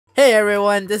Hey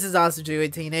everyone, this is Awesome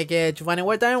 218 aka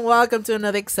and welcome to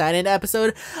another exciting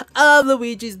episode of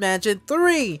Luigi's Mansion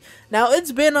 3. Now,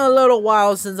 it's been a little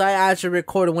while since I actually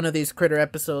recorded one of these critter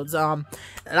episodes. The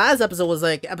last episode was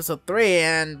like episode 3,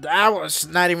 and that was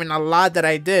not even a lot that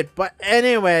I did. But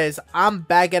anyways, I'm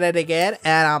back at it again,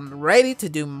 and I'm ready to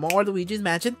do more Luigi's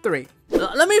Mansion 3.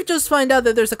 Let me just find out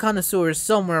that there's a connoisseur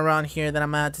somewhere around here that I'm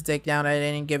gonna have to take down at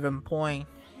any given point.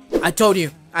 I told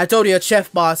you, it's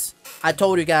Chef Boss. I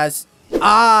told you guys.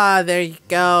 Ah, there you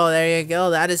go,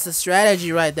 That is the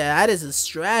strategy right there. That is a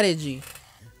strategy.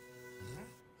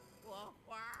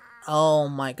 Oh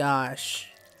my gosh.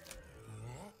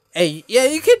 Hey, yeah,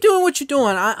 you keep doing what you're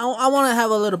doing. I want to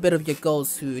have a little bit of your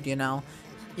ghost food, you know.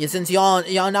 Yeah, since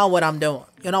y'all know what I'm doing.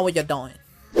 You know what you're doing.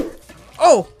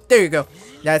 Oh, there you go.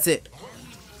 That's it.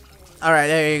 All right,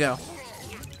 there you go.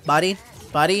 Body.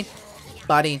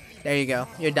 There you go.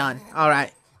 You're done. All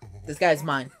right. This guy's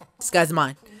mine.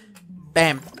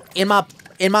 Bam. In my.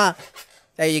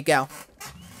 There you go.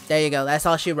 That's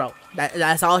all she wrote.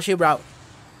 That's all she wrote.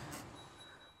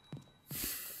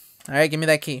 All right, give me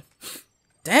that key.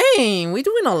 Dang, we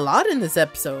doing a lot in this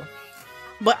episode.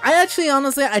 But honestly,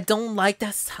 I don't like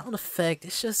that sound effect.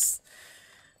 It's just,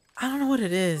 I don't know what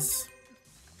it is.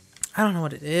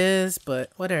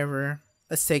 But whatever.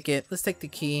 Let's take it. Let's take the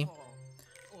key.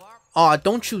 Aw,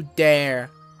 don't you dare.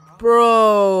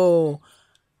 Bro.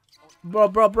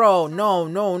 No.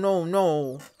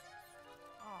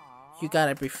 You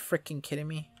gotta be freaking kidding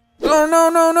me. Oh,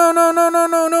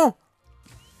 no.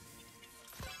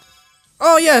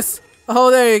 Oh, yes. Oh,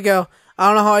 there you go. I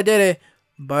don't know how I did it,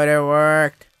 but it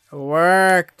worked.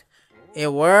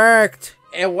 It worked.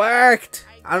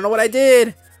 I don't know what I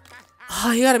did.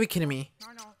 Oh, you gotta be kidding me.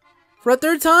 For a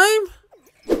third time?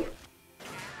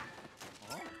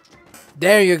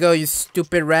 There you go, you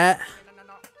stupid rat.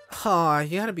 Oh,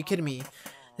 you gotta be kidding me.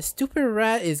 The stupid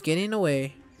rat is getting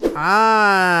away.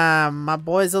 Ah, my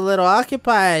boy's a little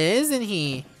occupied, isn't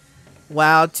he?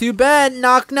 Wow, too bad.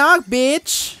 Knock,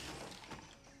 bitch.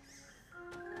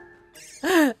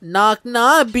 Knock,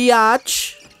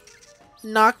 biatch.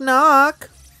 Knock.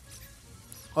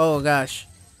 Oh, gosh.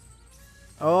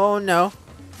 Oh, no.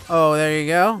 Oh, there you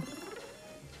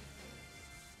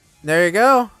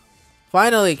go.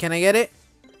 Finally, can I get it?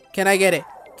 Can I get it?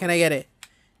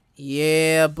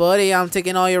 Yeah, buddy, I'm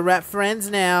taking all your rat friends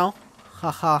now.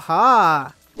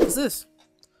 Ha. What's this?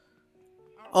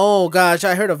 Oh gosh,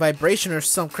 I heard a vibration or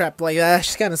some crap like that. That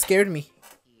just kind of scared me.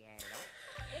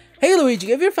 Hey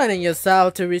Luigi, if you're finding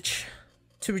yourself to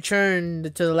return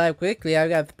to the lab quickly, I've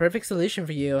got the perfect solution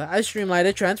for you. I streamlined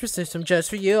the transfer system just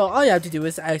for you. All you have to do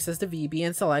is access the VB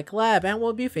and select lab, and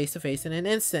we'll be face to face in an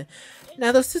instant.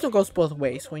 Now the system goes both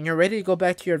ways. When you're ready to go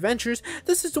back to your adventures,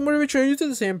 the system will return you to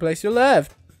the same place you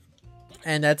left.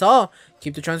 And that's all.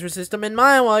 Keep the transfer system in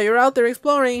mind while you're out there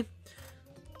exploring.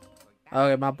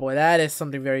 Okay, my boy, that is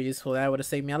something very useful. That would have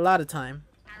saved me a lot of time.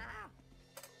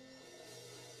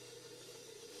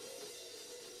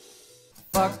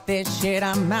 Fuck this shit,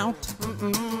 I'm out.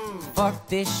 Fuck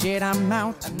this shit, I'm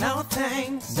out. No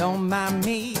thanks. Don't mind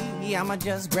me. I'ma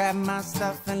just grab my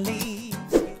stuff and leave.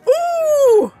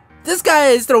 Ooh! This guy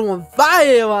is throwing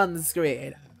fire on the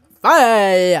screen.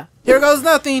 Fire! Here goes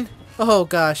nothing. Oh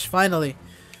gosh, finally.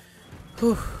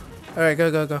 Whew. Alright,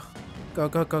 go. Go.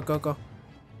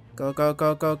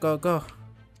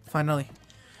 Finally.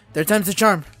 Third time's the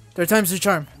charm.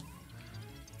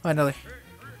 Finally.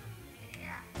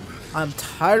 I'm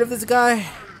tired of this guy.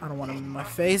 I don't want him in my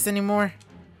face anymore.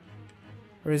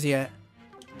 Where is he at?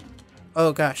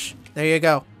 Oh gosh. There you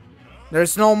go.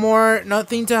 There's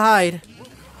nothing to hide.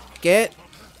 Get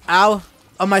out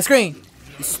of my screen,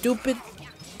 you stupid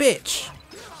bitch.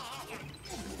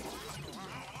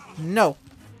 No.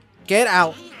 Get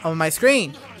out of my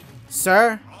screen,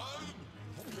 sir.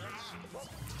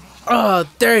 Oh,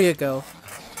 there you go.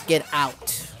 Get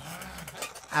out.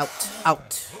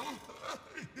 Out.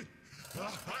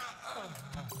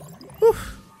 Whew.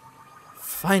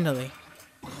 Finally.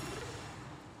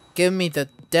 Give me the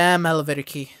damn elevator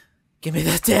key.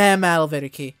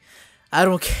 I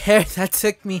don't care. That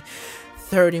took me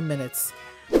 30 minutes.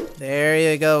 There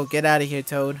you go. Get out of here,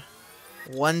 Toad.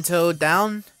 One Toad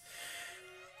down.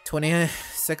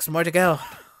 26 more to go.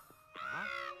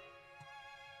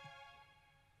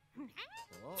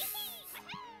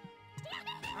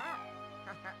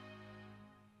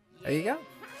 There you go.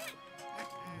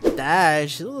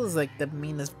 Dash, she looks like the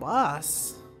meanest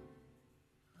boss.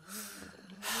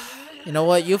 You know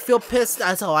what? You feel pissed?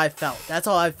 That's how I felt.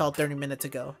 30 minutes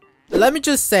ago. Let me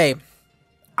just say,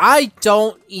 I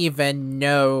don't even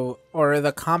know, or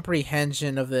the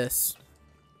comprehension of this.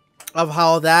 of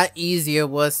how that easy it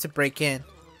was to break in.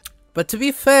 But to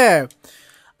be fair,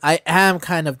 I am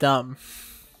kind of dumb.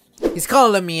 He's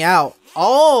calling me out.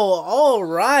 Oh,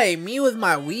 alright. Me with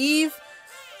my weave?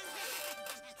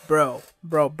 Bro.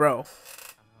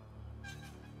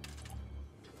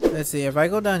 Let's see, if I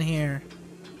go down here,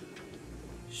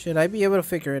 should I be able to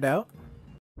figure it out?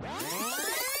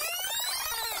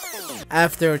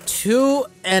 After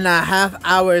 2.5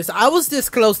 hours, I was this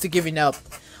close to giving up,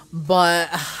 but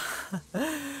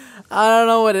I don't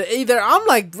know what either I'm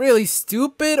like really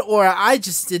stupid or I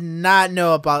just did not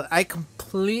know about it. I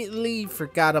completely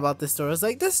forgot about this store. I was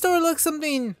like, this store looks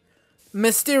something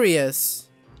mysterious.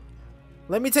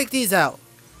 Let me take these out.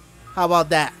 How about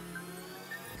that?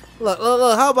 Look,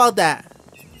 how about that?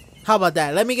 How about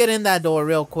that? Let me get in that door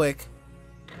real quick.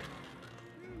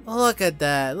 Look at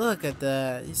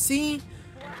that. You see?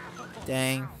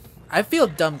 Dang. I feel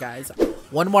dumb, guys.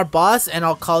 One more boss and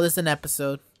I'll call this an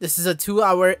episode. This is a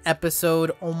 2-hour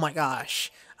episode. Oh my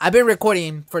gosh. I've been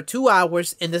recording for 2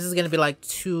 hours and this is going to be like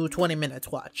 20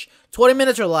 minutes watch. 20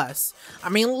 minutes or less. I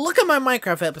mean, look at my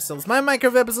Minecraft episodes. My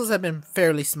Minecraft episodes have been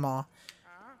fairly small.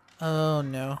 Oh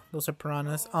no. Those are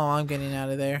piranhas. Oh, I'm getting out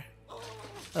of there.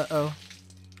 Uh-oh.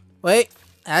 Wait.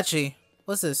 Actually,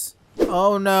 what's this?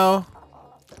 Oh no.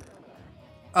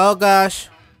 Oh gosh.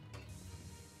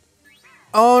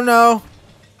 Oh no.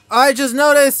 I just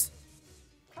noticed.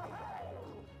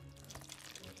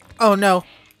 Oh no.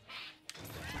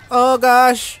 Oh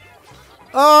gosh.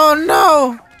 Oh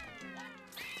no.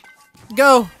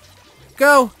 Go.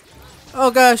 Go.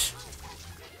 Oh gosh.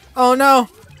 Oh no.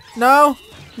 No.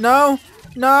 No.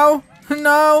 No.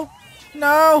 No.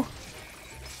 No.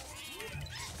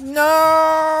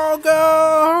 No.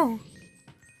 Go.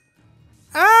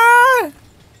 Ah.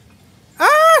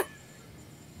 Ah.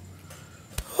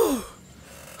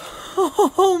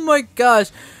 Oh my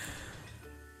gosh.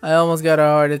 I almost got a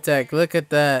heart attack. Look at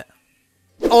that.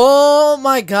 Oh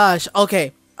my gosh.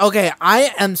 Okay.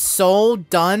 I am so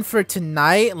done for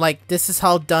tonight. Like, this is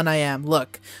how done I am.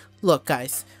 Look,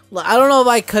 guys. Look, I don't know if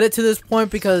I cut it to this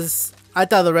point because I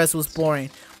thought the rest was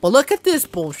boring. But look at this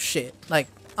bullshit. Like,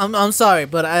 I'm sorry,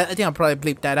 but I think I'll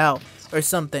probably bleep that out or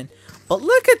something. But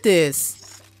look at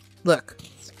this. Look.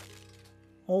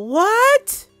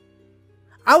 What?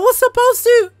 I was supposed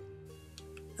to.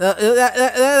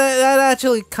 That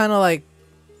actually kind of like,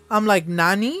 I'm like,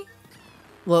 Nani?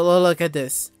 Look at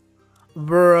this.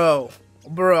 Bro.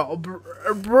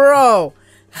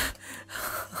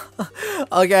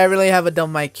 Okay, I really have a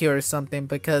dumb IQ or something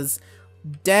because,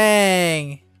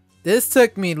 dang, this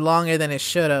took me longer than it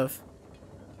should have.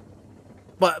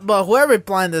 But whoever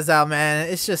planned this out, man,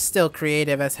 it's just still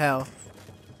creative as hell.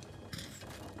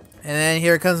 And then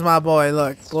here comes my boy.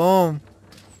 Look, boom,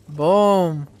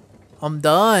 boom. I'm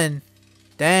done.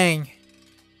 Dang.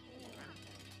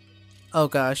 Oh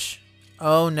gosh.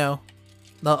 Oh no.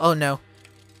 No. Oh no.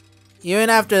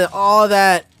 Even after all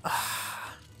that,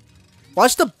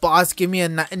 watch the boss give me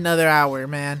another hour,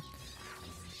 man.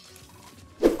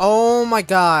 Oh my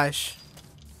gosh.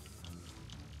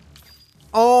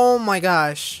 Oh my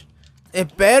gosh.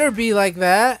 It better be like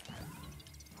that.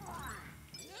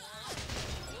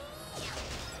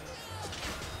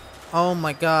 Oh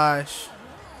my gosh.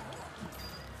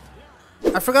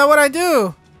 I forgot what I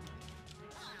do.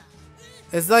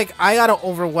 It's like I gotta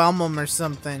overwhelm him or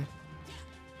something.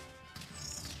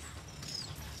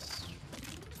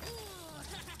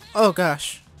 Oh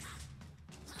gosh.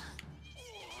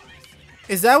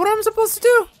 Is that what I'm supposed to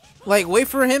do? Like wait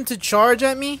for him to charge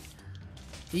at me?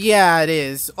 Yeah, it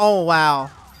is. Oh wow.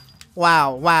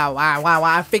 Wow.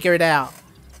 I figured it out.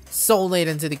 So late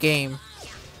into the game.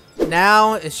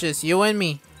 Now it's just you and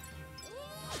me.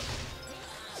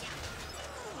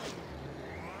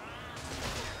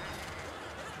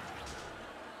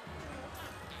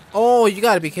 Oh, you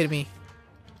gotta be kidding me.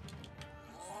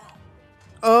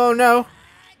 Oh no.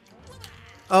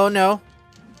 Oh no.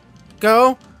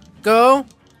 Go.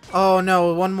 Oh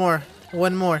no, one more.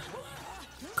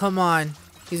 Come on.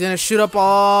 He's gonna shoot up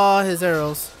all his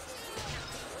arrows.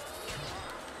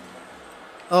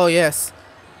 Oh yes.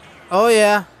 Oh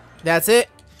yeah. That's it.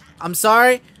 I'm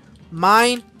sorry.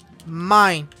 Mine.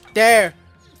 There.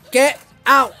 Get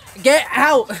out.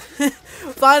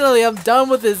 Finally, I'm done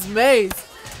with this maze.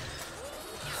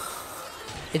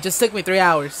 It just took me 3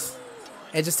 hours.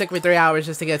 Just to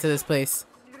get to this place.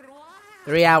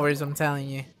 3 hours, I'm telling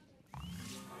you.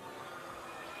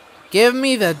 Give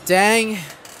me the dang.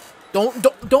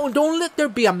 Don't let there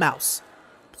be a mouse.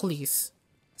 Please.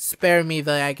 Spare me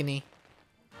the agony.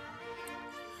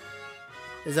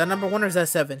 Is that number 1 or is that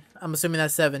 7? I'm assuming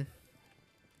that's 7.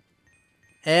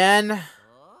 And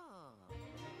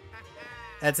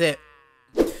That's it.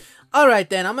 Alright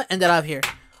then, I'm gonna end it off here.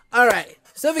 Alright,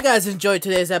 so if you guys enjoyed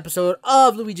today's episode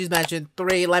of Luigi's Mansion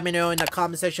 3, let me know in the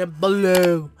comment section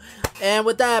below. And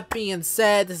with that being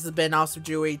said, this has been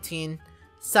AwesomeGeo18,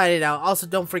 signing out. Also,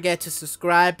 don't forget to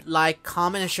subscribe, like,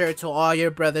 comment, and share to all your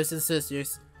brothers and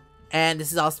sisters. And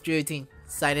this is AwesomeGeo18,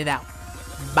 signing out.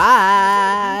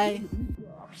 Bye!